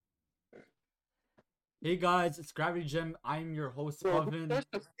Hey guys, it's GravityGen. I'm your host, Bro, who Pavan. starts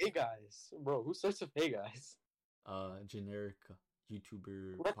with hey guys? Bro, who starts with hey guys? Generic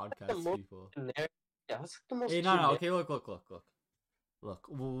YouTuber That's like the podcast most people. generic. Yeah, that's like the Hey, most no. generic. Okay, look.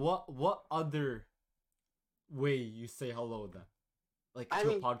 What other way you say hello then? Like I to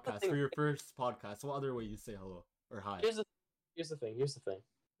a mean, here's the podcast for thing. your first podcast. What other way you say hello or hi? Here's the here's the thing. Here's the thing.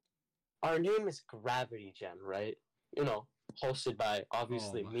 Our name is Gravity Gen, right? You know, hosted by Oh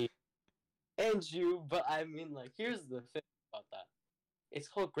obviously my. me and you. But I mean, like, here's the thing about that. It's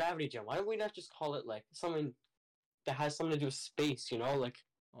called Gravity Gen. Why don't we not just call it like something that has something to do with space? You know, like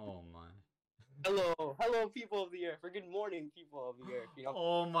Oh my. hello, people of the Earth, or good morning, people of the Earth. You know,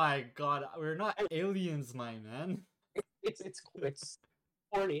 Oh my God. We're not aliens, my man. it's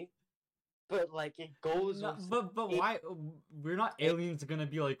corny, but like it goes No, with but it, why? We're not it, aliens gonna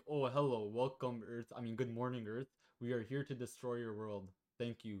be like, oh hello, welcome Earth. I mean, good morning Earth. We are here to destroy your world.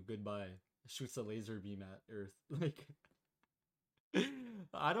 Thank you. Goodbye. Shoots a laser beam at Earth. Like,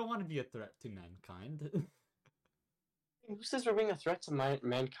 I don't want to be a threat to mankind. who says we're being a threat to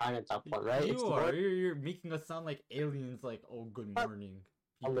mankind at that point, right? You It's are. more You're making us sound like aliens. Like, oh, good morning,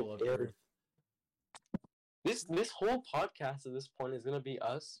 like people of Earth. this whole podcast at this point is gonna be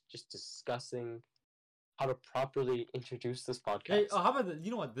us just discussing how to properly introduce this Hey, podcast. oh, how about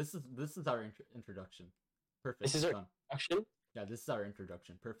you know what? This is our introduction. This Perfect. is our Done. introduction. Yeah, this is our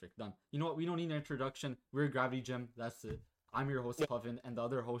introduction. Perfect. Done. You know what? We don't need an introduction. We're Gravity Gem. That's it. I'm your host, No, Pavin, and the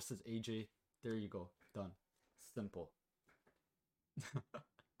other host is AJ. There you go. Done. Simple.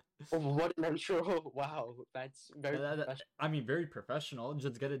 oh, what an intro! Wow, that's very professional. I mean, very professional.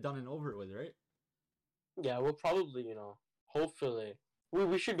 Just get it done and over with, right? Yeah, we'll probably, hopefully,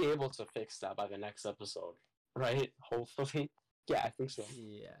 we should be able to fix that by the next episode, right? Hopefully, yeah, I think so.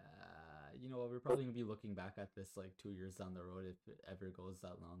 Yeah. You know what? We're probably gonna be looking back at this like 2 years down the road if it ever goes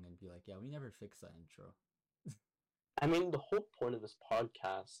that long and be like, yeah, we never fixed that intro. I mean, the whole point of this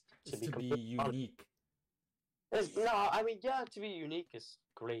podcast, to It's be to be completely honest, unique. is no. I mean, yeah, to be unique is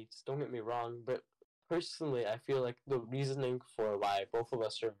great. Don't get me wrong, but personally, I feel like the reasoning for why both of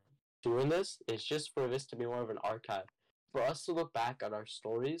us are doing this is just for this to be more of an archive, for us to look back at our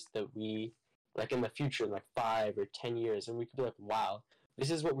stories that we like in the future, in like 5 or 10 years, and we could be like, wow, this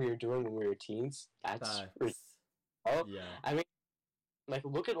is what we were doing when we were teens. That's really Facts. oh, Yeah. I mean, like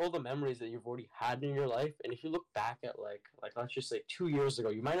look at all the memories that you've already had in your life, and if you look back at like let's just say 2 years ago,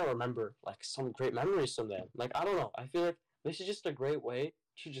 you might not remember like some great memories from then. Like I don't know, I feel like this is just a great way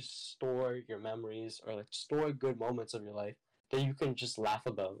to just store your memories or like store good moments of your life that you can just laugh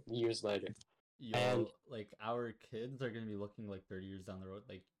about years later. And Yo, like our kids are gonna be looking like 30 years down the road,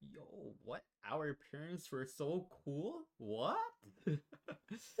 like, yo, what? Our parents were so cool? What?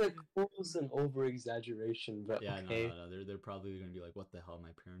 like rules and over exaggeration, but Yeah, no, okay. no, no. They're probably gonna be like, what the hell?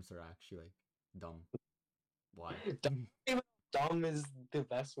 My parents are actually like dumb. Why? Even dumb is the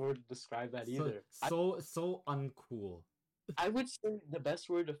best word to describe that So either. so uncool. I would say the best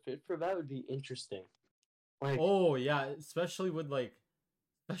word to fit for that would be interesting. Like Oh yeah, especially with like,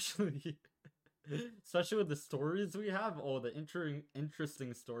 especially, especially with the stories we have. Oh, the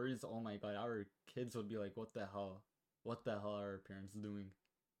interesting stories. Oh my god, our kids would be like, what the hell? What the hell are our parents doing?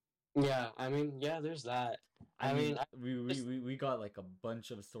 yeah, I mean, yeah, there's that. I I mean, mean, I just we got like a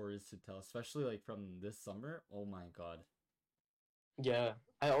bunch of stories to tell, especially like from this summer. Oh my god. yeah,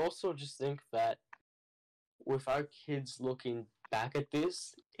 I also just think that with our kids looking back at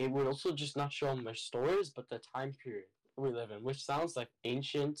this, it would also just not show them their stories, but the time period we live in, which sounds like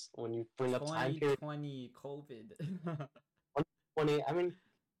ancient when you bring up time period. 2020 COVID. 2020, I mean,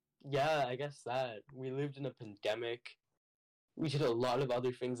 yeah, I guess that we lived in a pandemic. We did a lot of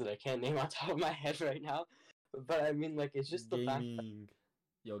other things that I can't name on top of my head right now. But I mean, like, it's just the fact that Gaming.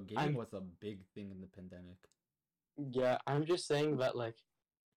 Yo, gaming I'm, was a big thing in the pandemic. yeah, I'm just saying that, like,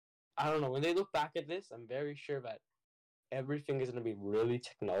 I don't know. When they look back at this, I'm very sure that everything is going to be really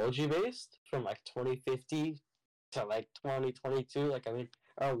technology based from like 2050 to like 2022. Like, I mean,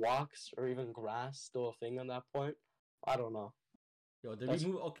 are walks or even grass still a thing on that point? I don't know. Yo, did we That's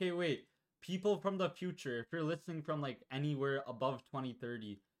move? Okay, wait. People from the future, if you're listening from like anywhere above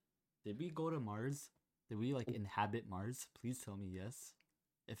 2030, did we go to Mars? Did we like inhabit Mars? Please tell me yes.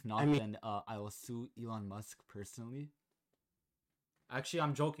 If I not, mean, then I will sue Elon Musk personally. Actually,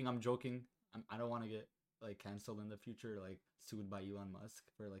 I'm joking. I'm joking. I don't want to get like canceled in the future, like sued by Elon Musk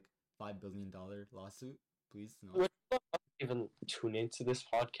for like $5 billion lawsuit. Please no. would even tune into this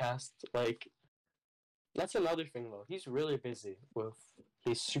podcast. Like, that's another thing though. He's really busy with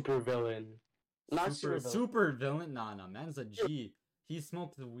his super villain, not Super super villain. super villain. Nah, man's a G. He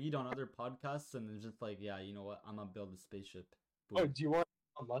smokes weed on other podcasts and is just like, yeah, you know what? I'm gonna build a spaceship. Oh, Boom. do you want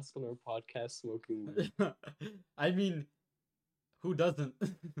Elon Musk on our podcast smoking weed. I mean, who doesn't?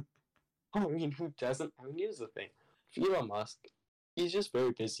 I mean, who doesn't? I mean, here's the thing. Elon Musk, he's just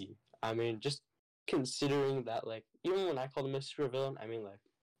very busy. I mean, just considering that, like, even when I call him Mr. Villain, I mean, like,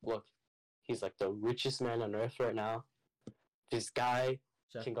 look, he's like the richest man on earth right now. This guy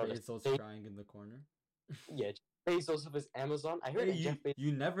Jeff can go to Bezos space. crying in the corner. Yeah, Bezos of his Amazon. I heard Hey, that Jeff Bezos.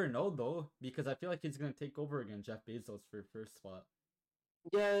 you never know though, because I feel like he's gonna take over again, Jeff Bezos for first spot.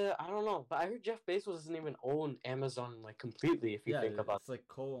 Yeah, I don't know, but I heard Jeff Bezos doesn't even own Amazon like completely. If you Yeah, think about it's like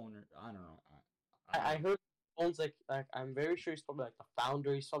co-owner. I don't know. I heard he owns like I'm very sure he's probably like the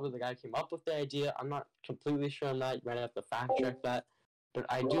founder. He's probably the guy who came up with the idea. I'm not completely sure on that. You might have to fact check that, but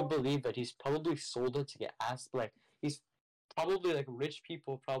I do believe that he's probably sold it to get asked. Like he's probably like rich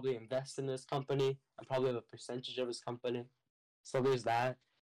people probably invest in this company and probably have a percentage of his company. So there's that.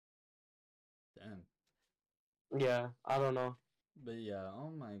 Damn. Yeah, I don't know. But yeah,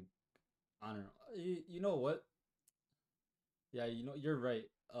 oh my, I don't know. You know what? Yeah, you know you're right.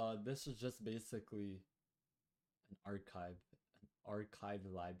 This is just basically an archive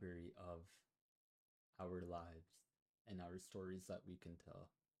library of our lives and our stories that we can tell.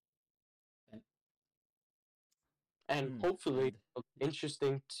 And And hopefully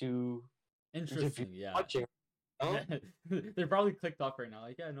interesting to interesting, yeah. watching. Oh? They're probably clicked off right now.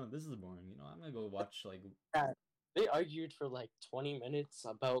 Like, yeah, no, this is boring. You know, I'm gonna go watch like. Yeah, they argued for like 20 minutes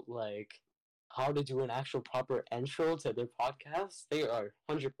about like how to do an actual proper intro to their podcast. They are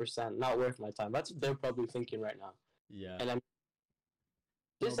 100% not worth my time. That's what they're probably thinking right now. Yeah. And I'm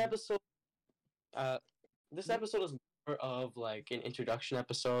this No, episode uh this episode is more of like an introduction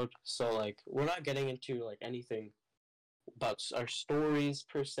episode. So like we're not getting into like anything about our stories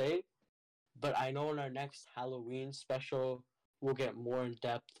per se, but I know in our next Halloween special we'll get more in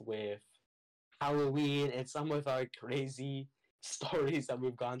depth with Halloween and some of our crazy stories that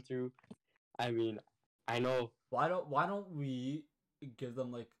we've gone through. I mean, I know. why don't we give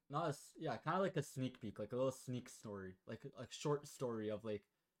them like not a yeah kind of like a sneak peek, like a little sneak story, like a short story of like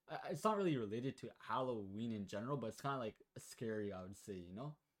it's not really related to Halloween in general, but it's kind of like scary, I would say, you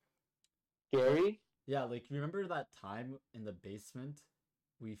know. Scary? Yeah, like remember that time in the basement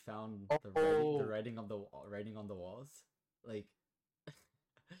we found the Oh, writing of the writing on the walls, like,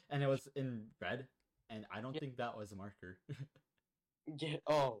 and it was in red, and I don't yeah, think that was a marker. yeah.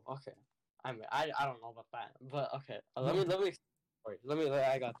 Oh, okay. I mean, I don't know about that, but okay. No, but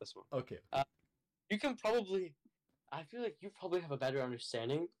I got this one. okay. You can probably. I feel like you probably have a better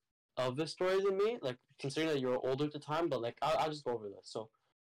understanding of the story than me. Like considering that you're older at the time, but like I'll just go over this. So,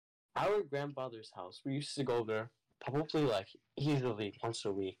 our grandfather's house, we used to go there probably like easily once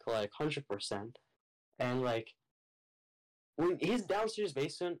a week, like 100%, and like when his downstairs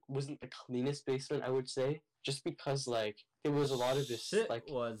basement wasn't the cleanest basement, I would say, just because like there was a lot of this Shit like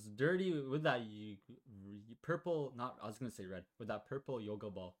was dirty with that purple. Not I was gonna say red with that purple yoga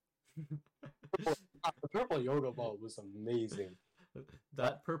ball. the purple yoga ball was amazing.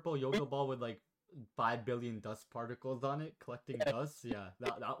 That purple yoga ball with like 5 billion dust particles on it, collecting dust. Yeah,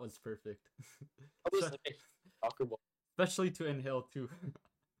 that was perfect. That was like soccer ball. Especially to inhale too.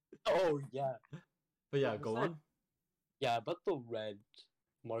 Oh yeah, But yeah, was go that- on. yeah, but the red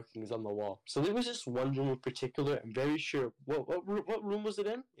markings on the wall. So there was just one room in particular. I'm very sure. What room was it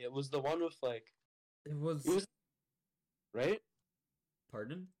in? It was the one with like It was. it was right.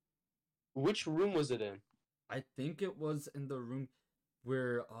 Pardon? Which room was it in? I think it was in the room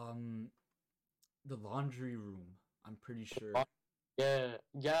where the laundry room. I'm pretty sure. Yeah.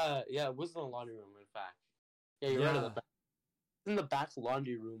 It was in the laundry room, in fact. Yeah, you're right. In the back. In the back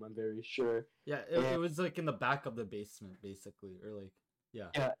laundry room, I'm very sure. Yeah, it was like in the back of the basement, basically, or like yeah.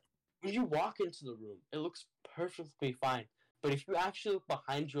 Yeah. When you walk into the room, it looks perfectly fine. But if you actually look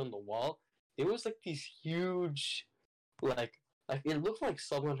behind you on the wall, there was like these huge, like it looked like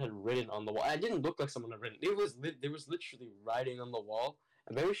someone had written on the wall. It didn't look like someone had written. There was literally writing on the wall.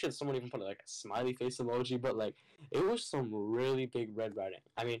 I'm very sure someone even put like a smiley face emoji, but like it was some really big red writing.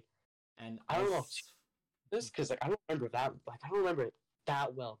 I mean, And I don't know this because like I don't remember that. Like I don't remember it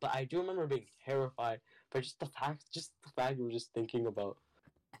that well, but I do remember being terrified. But just the fact we were just thinking about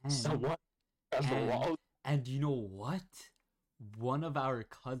someone on the wall. And you know what? One of our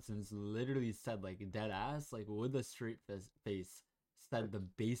cousins literally said, like, dead ass, like, with a straight face, said the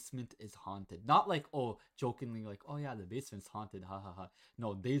basement is haunted. Not like, oh, jokingly, like, oh yeah, the basement's haunted, ha ha ha.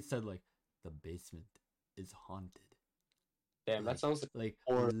 No, they said, like, the basement is haunted. Damn, that sounds like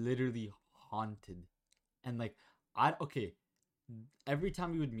literally haunted. And like, okay, every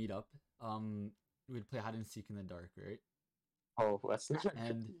time we would meet up, we would play hide and seek in the dark, right? Oh, that's not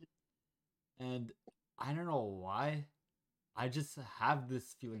and I don't know why, I just have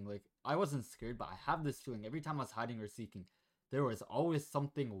this feeling like I wasn't scared, but I have this feeling every time I was hiding or seeking, there was always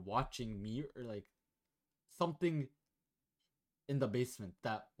something watching me or like something in the basement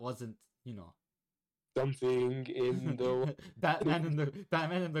that wasn't, you know, Something in the Batman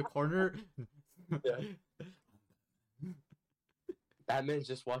in the corner. yeah. Batman's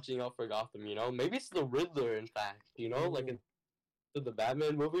just watching out for Gotham, you know? Maybe it's the Riddler, in fact, you know? Like Oh. in the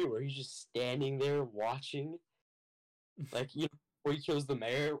Batman movie where he's just standing there watching, like, you know, where he kills the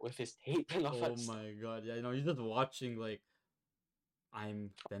mayor with his tape and all Oh that stuff. my god, yeah, you know, you're just watching like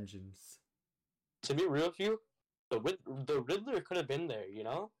I'm vengeance. To be real with you, the Riddler could have been there, you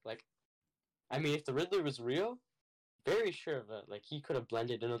know? Like, I mean, if the Riddler was real, very sure of it. Like, he could have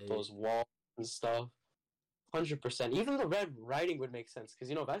blended in with Hey, those walls and stuff. 100%. Even the red writing would make sense because,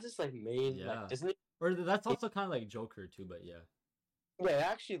 you know, that's just like main, like, yeah. Disney. Or that's also kind of like Joker too, but yeah. Yeah, it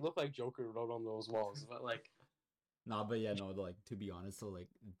actually looked like Joker wrote on those walls, but like, Nah, but yeah, no, like to be honest, so like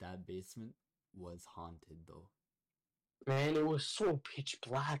that basement was haunted though. man, it was so pitch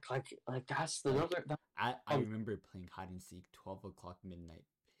black. Like that's the Like other. That, I remember playing hide and seek, 12 o'clock midnight,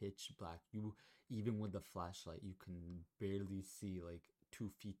 pitch black. You even with the flashlight, you can barely see like 2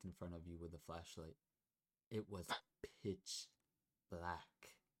 feet in front of you with the flashlight. It was pitch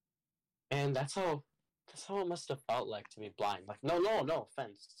black. and that's how it must have felt like to be blind. Like, no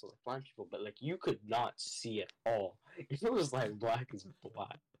offense to like blind people, but like you could not see at all. It was like black as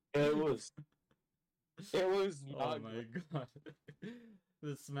black. It was. It was Oh not my great. god.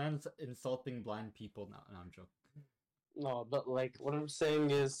 This man's insulting blind people now. No, I'm joking. No, but like what I'm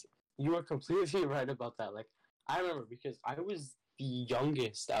saying is, you were completely right about that. Like, I remember because I was the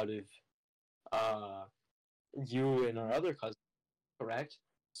youngest out of uh you and our Mm-hmm. other cousin, correct?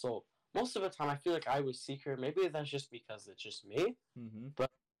 So most of the time, I feel like I was Seeker. Maybe that's just because it's just me. Mm-hmm. But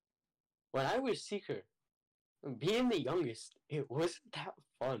when I was Seeker, being the youngest, it wasn't that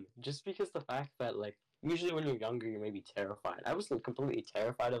fun. Just because the fact that like usually when you're younger, you may be terrified. I wasn't completely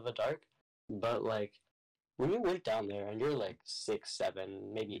terrified of the dark, but like when you went down there and you're like 6,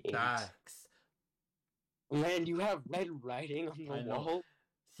 7, maybe 8, Facts. man, you have red writing on the I know. wall.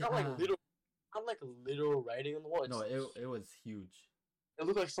 Not like Yeah. little, not like literal writing on the wall. No, It's it was huge. it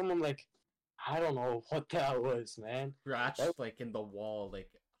looked like someone like I don't know what that was, man. That, Scratched like in the wall, like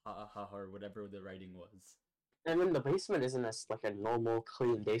ha ha ha or whatever the writing was. and then the basement isn't as like a normal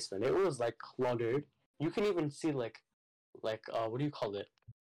clean basement. It was like cluttered. You can even see like what do you call it?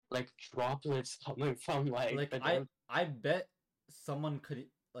 Like droplets coming from like Like the damn I bet someone could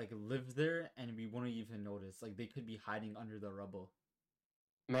like live there and we wouldn't even notice. Like they could be hiding under the rubble.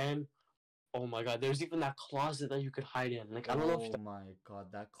 man. Oh my god, there's even that closet that you could hide in. Like I don't know if Oh my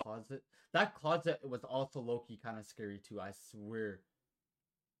god, that closet. That closet was also low-key kind of scary too, I swear.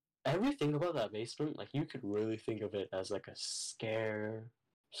 everything about that basement, like you could really think of it as like a scare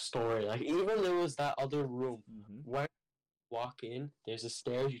story. Like even there was that other room Mm-hmm. where you walk in, there's a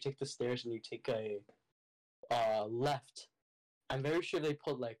stairs, you take the stairs and you take a left. I'm very sure they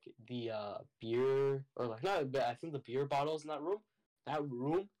put like the beer or like not I think the beer bottles in that room. That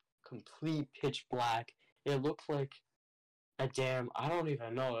room complete pitch black. It looked like a damn I don't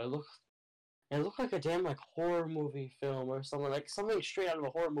even know. It looked like a damn like horror movie film or something like something straight out of a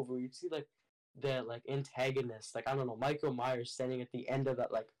horror movie. Where you'd see like the like antagonist, like I don't know, Michael Myers standing at the end of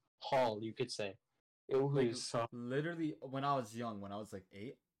that like hall. You could say it Like was so. literally when I was young, when I was like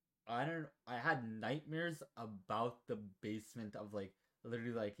 8, I had nightmares about the basement of like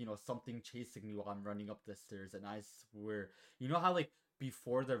literally like, you know, something chasing me while I'm running up the stairs, and I swear, you know how like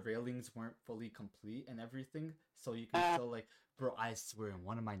before the railings weren't fully complete and everything, so you can still like, bro, I swear in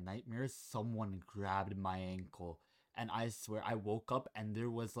one of my nightmares someone grabbed my ankle, and I swear I woke up and there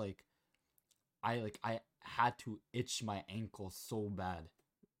was like I had to itch my ankle so bad,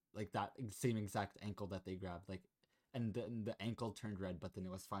 like that same exact ankle that they grabbed, like, and the ankle turned red, but then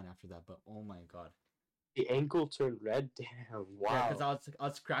it was fine after that. But oh my god, The ankle turned red. Damn! yeah, because Wow! I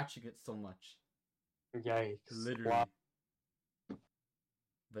was scratching it so much, Yikes! Wow! literally.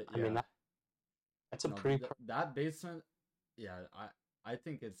 But I mean yeah, that's a no, pretty. that basement, yeah, I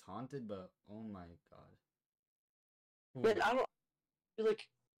think it's haunted, but oh my god. Man, Ooh. I don't feel like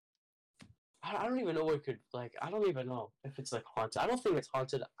I don't even know what could like. I don't even know if it's like haunted. I don't think it's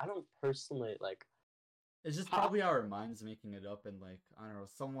haunted. I don't personally like. It's just How probably our minds making it up, and like I don't know,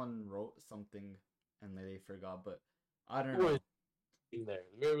 someone wrote something and they forgot, but I don't was know. in there?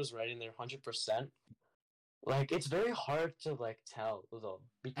 The mirror was right in there, 100%. Like it's very hard to like tell though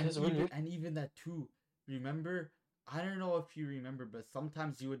because when you And even that too, remember, I don't know if you remember, but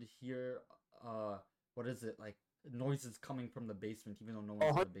sometimes you would hear what is it, like noises coming from the basement even though no one's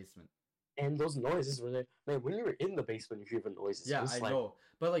in oh the basement. And those noises were there. Man, when you're in the basement, you hear the noises. Yeah, It's I like, know,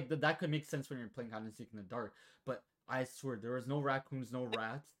 but like that could make sense when you're playing hide and seek in the dark. But I swear, there was no raccoons, no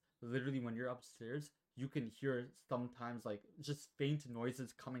rats. Literally, when you're upstairs, you can hear sometimes like just faint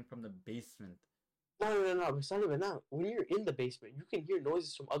noises coming from the basement. no. It's not even that. When you're in the basement, you can hear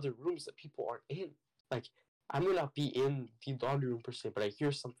noises from other rooms that people aren't in. Like, I may not be in the laundry room per se, but I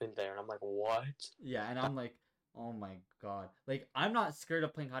hear something there, and I'm like, what? Yeah, and I'm like, oh my god. Like, I'm not scared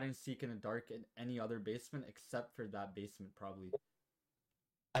of playing hide and seek in the dark in any other basement except for that basement, probably.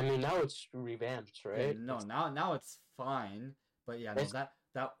 I mean, now it's revamped, Yeah, right? no, now it's fine. But yeah, no, It's that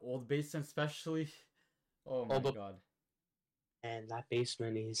old basement especially. Oh all my the god. and that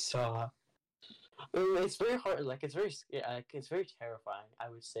basement is it's very hard. Like it's very terrifying. I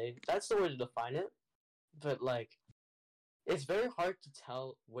would say that's the way to define it. But like, it's very hard to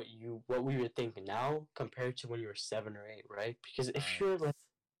tell what we would think now compared to when you were 7 or 8, right? Because if you're like Facts.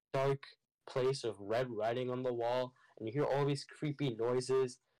 dark place of red writing on the wall and you hear all these creepy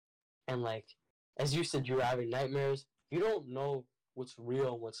noises and like as you said you're having nightmares, you don't know what's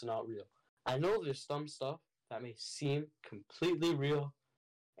real and what's not real. I know there's some stuff that may seem completely real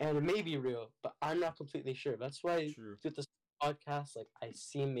and it may be real, but I'm not completely sure. That's why True. with this podcast, like I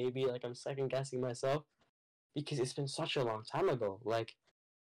seem maybe like I'm second guessing myself because it's been such a long time ago. Like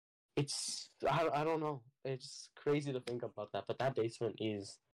I don't know. It's crazy to think about that, but that basement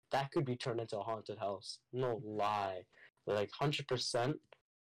is that could be turned into a haunted house. No lie, like 100%.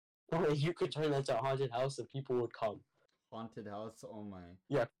 You could turn that into a haunted house and people would come. Haunted house. Oh my.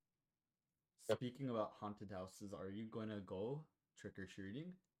 Yeah. Speaking about haunted houses, are you gonna go trick or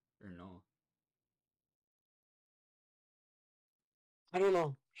treating or no? I don't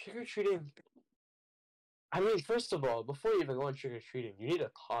know. Trick or treating. I mean, first of all, before you even go on trick or treating, you need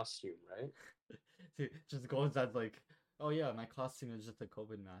a costume, right? Just goes as like, oh yeah, my costume is just a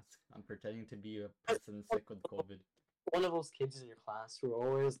COVID mask. I'm pretending to be a That's person sick with COVID. one of those kids in your class who are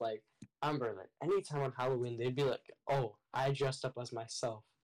always like, Amber, like anytime on Halloween, they'd be like, "Oh, I dressed up as myself."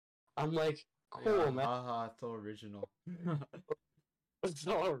 I'm like, Yeah, "Cool, man." haha, so original. It's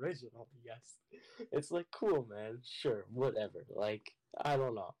so original, yes. It's like cool, man. Sure, whatever. Like, I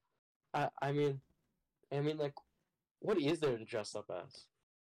don't know. I mean, like, what is there to dress up as?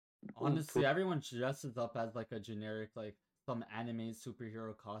 Honestly, everyone dresses up as like a generic, like some anime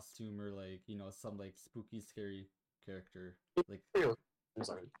superhero costume or like, some like spooky, scary character. Like, Costumes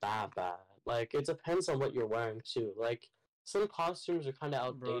aren't that bad. Like, it depends on what you're wearing too. Like, some costumes are kind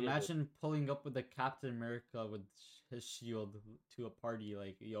of bro, outdated. imagine pulling up with the Captain America with his shield to a party.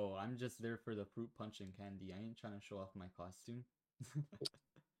 Like, yo, I'm just there for the fruit punch and candy. I ain't trying to show off my costume.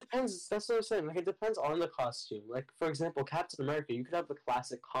 Depends. That's what I'm saying. Like, it depends on the costume. Like, for example, Captain America, you could have the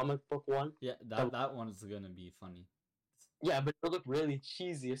classic comic book one. Yeah, that one's gonna be funny. Yeah, but it'll look really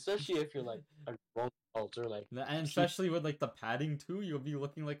cheesy, especially if you're like a grown adult or like And especially with like the padding too, you'll be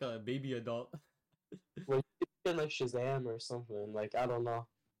looking like a baby adult. like like Shazam or something. Like I don't know.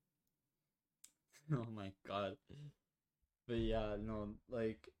 Oh my god. But yeah, no,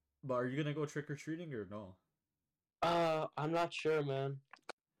 like, but are you gonna go trick or treating or no? I'm not sure, man.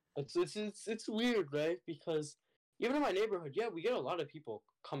 It's weird, right? Because even in my neighborhood, yeah, we get a lot of people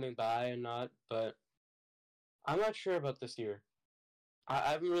coming by and not, but I'm not sure about this year.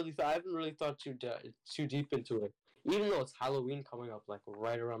 I haven't really thought too deep into it. Even though it's Halloween coming up like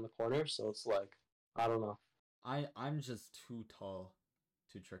right around the corner, so it's like I don't know. I'm just too tall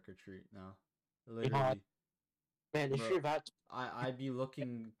to trick or treat now. Yeah, Literally. man, if Bro, you're that I be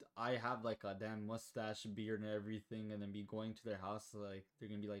looking. I have like a damn mustache, beard, and everything, and then be going to their house. Like they're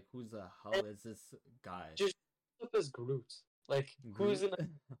gonna be like, "Who's the hell is this guy?" just up as Groot, like who's Groot. in?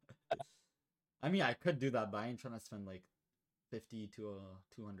 I mean, I could do that, but I ain't trying to spend like 50 to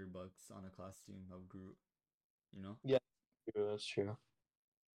 $200 on a costume of Groot. You know. Yeah, that's true.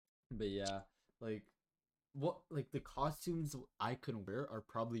 But yeah, like like the costumes I can wear are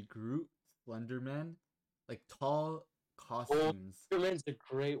probably Groot, Slenderman, like tall Oh, costumes. Slenderman's a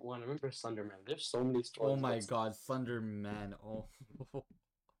great one. I remember Slenderman. There's so many Oh stories my about. god, Slenderman. Oh,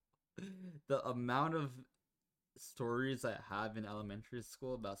 the amount of stories I have in elementary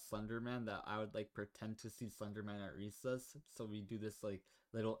school about Slenderman that I would like pretend to see Slenderman at recess. So we do this like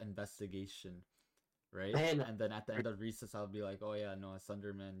little investigation, right? Man, And then at the end of recess, I'll be like, "Oh yeah, no,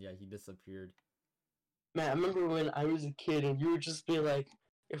 Slenderman. Yeah, he disappeared." man, I remember when I was a kid and you would just be like,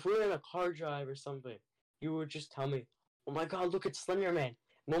 if we were in a car drive or something, you would just tell me, "Oh my God, look at Slenderman."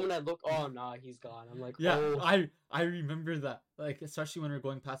 The moment I look, oh nah, he's gone. I'm like, Yeah, oh, I remember that. Like, especially when we are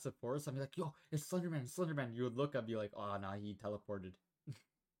going past the forest, I'm like, "Yo, it's Slenderman, Slenderman." You would look, I'd be like, "Oh, nah, he teleported."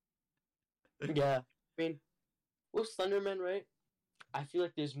 yeah. I mean, was Slenderman right? I feel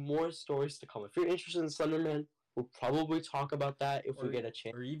like there's more stories to come. If you're interested in Slenderman, we'll probably talk about that if we get a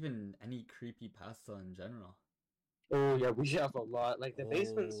chance. Or even any creepy pasta in general. Oh yeah, we have a lot. Like the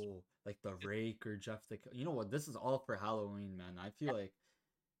basement's Like the Rake or Jeff the. You know what? This is all for Halloween, man. I feel like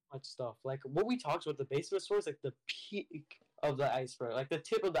much stuff. Like what we talked about, the basement store is like the peak of the iceberg, like the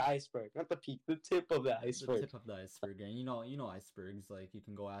tip of the iceberg, not the peak, the tip of the the iceberg. tip of the iceberg, and you know icebergs. Like you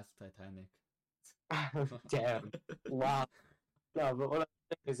can go ask Titanic. Damn. Wow. No, but what I'm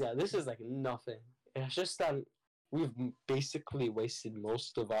saying is, yeah, this is like nothing. It's just that we've basically wasted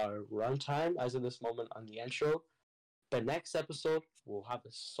most of our runtime as of this moment on the intro. But next episode, we'll have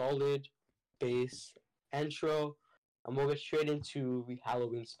a solid base intro, and we'll get straight into the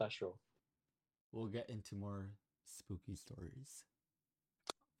Halloween special. We'll get into more spooky stories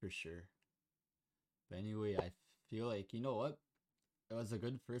for sure. But anyway, I feel like you know what? It was a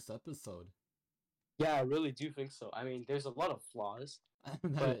good first episode. Yeah, I really do think so. I mean, there's a lot of flaws.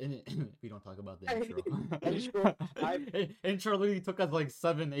 But we don't talk about the intro. Intro, intro literally took us like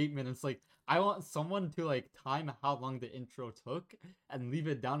 7-8 minutes. Like I want someone to like time how long the intro took and leave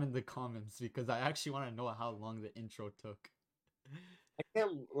it down in the comments because I actually want to know how long the intro took. I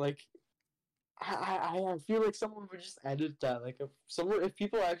can't like. I feel like someone would just edit that. Like if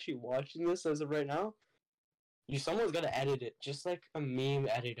people are actually watching this as of right now, someone's gonna edit it, just like a meme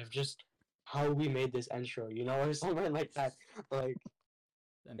edit of just how we made this intro, or something like that. Like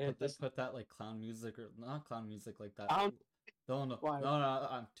And this. put that like clown music or not clown music like that. I don't No,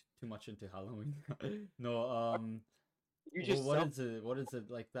 I'm too much into Halloween. No, you just what is it? What is it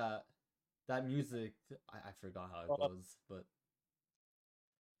like that? That music, I forgot how it goes, but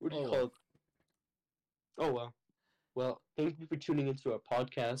what do you call it? Oh well. Well, thank you for tuning into our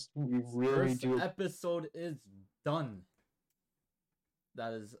podcast. We really first do. episode is done.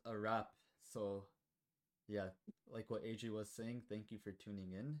 That is a wrap. So, yeah, like what AJ was saying, thank you for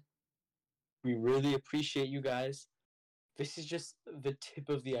tuning in. We really appreciate you guys. This is just the tip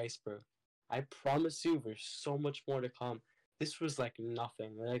of the iceberg. I promise you, there's so much more to come. This was like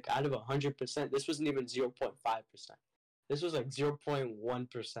nothing. Like out of 100%, this wasn't even 0.5%. This was like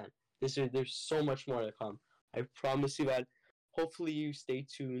 0.1%. There's so much more to come. I promise you that. Hopefully, you stay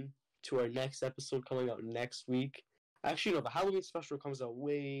tuned to our next episode coming out next week. Actually, no, the Halloween special comes out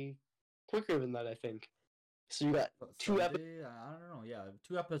way quicker than that, I think. So you got two episodes. I don't know. Yeah,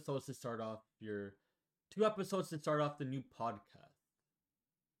 2 episodes to start off your 2 episodes to start off the new podcast.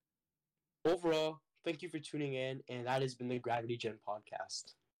 Overall, thank you for tuning in, and that has been the GravityGen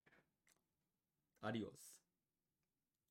podcast. Adios.